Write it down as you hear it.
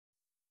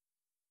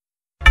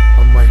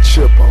Dynamite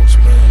Chipos,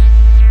 man.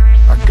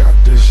 I got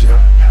this,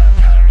 yeah.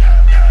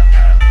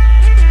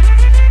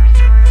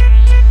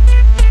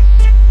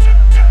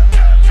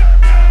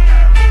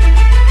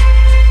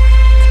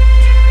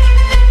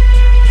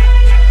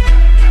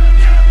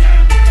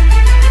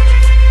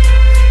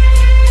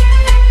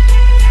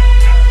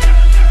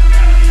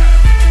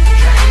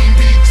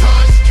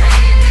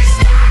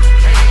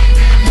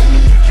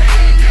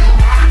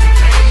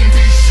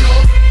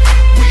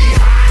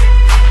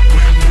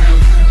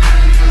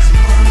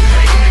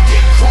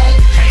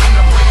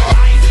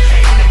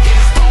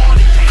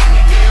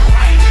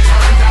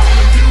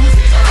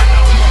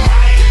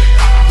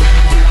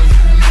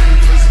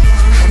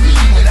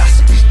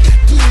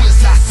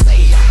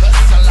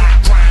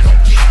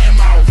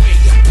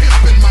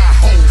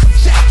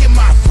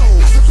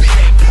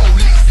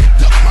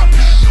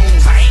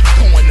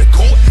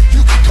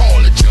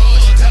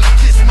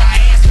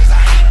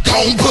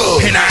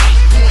 And I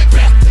ain't going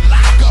back to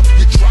lock up.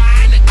 You're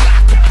trying to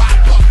Glock to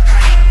pop up. I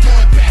ain't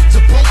going back to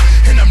broke,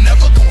 and I'm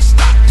never gonna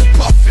stop the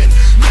puffin'.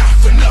 Not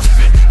for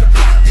nothing. The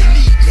block they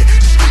need me,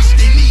 the streets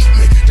they need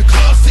me. The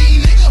club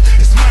scene, nigga,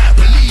 it's mine.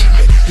 Believe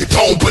me, you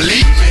don't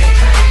believe me.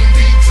 Can't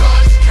be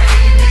touched,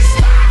 can't be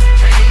stopped,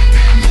 can't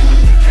be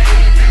moved,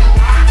 can't be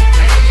rocked,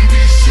 can't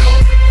be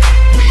shook.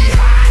 We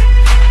hot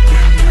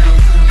when real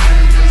two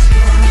niggas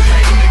done.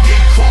 Came to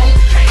get crunk,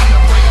 came to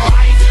bring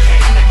life,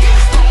 came to get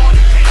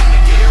started, came to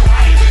get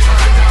right.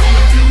 Turn down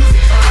the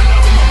music, turn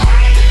up my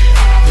mic.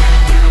 When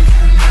real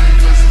two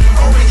niggas done.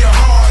 Open your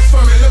hearts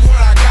for me, look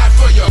what I got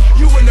for you.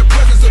 You in the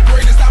presence of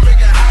greatness, I make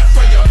it hot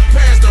for you.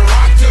 Pass the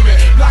rock to me,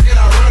 block it,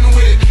 I run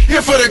with it.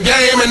 Here for the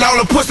game and all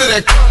the pussy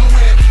that come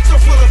with it. So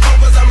full of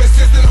focus, I'm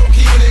insisting on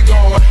keeping it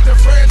going. The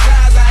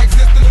franchise, I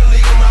exist in a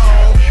league of my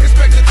own.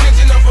 Expect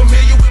attention, I'm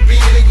familiar with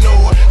being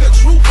ignored. The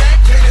true back,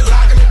 plated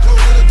locking and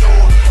closing the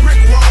door. Rick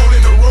roll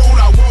in the road,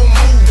 I won't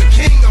move. The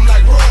king, I'm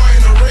like Roy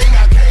in the ring,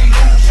 I can't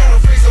lose. Show the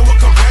face of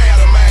what compare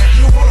to man.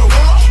 You wanna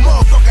walk?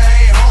 Motherfucker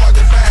ain't hard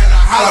to find. I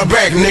holler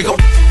back, nigga.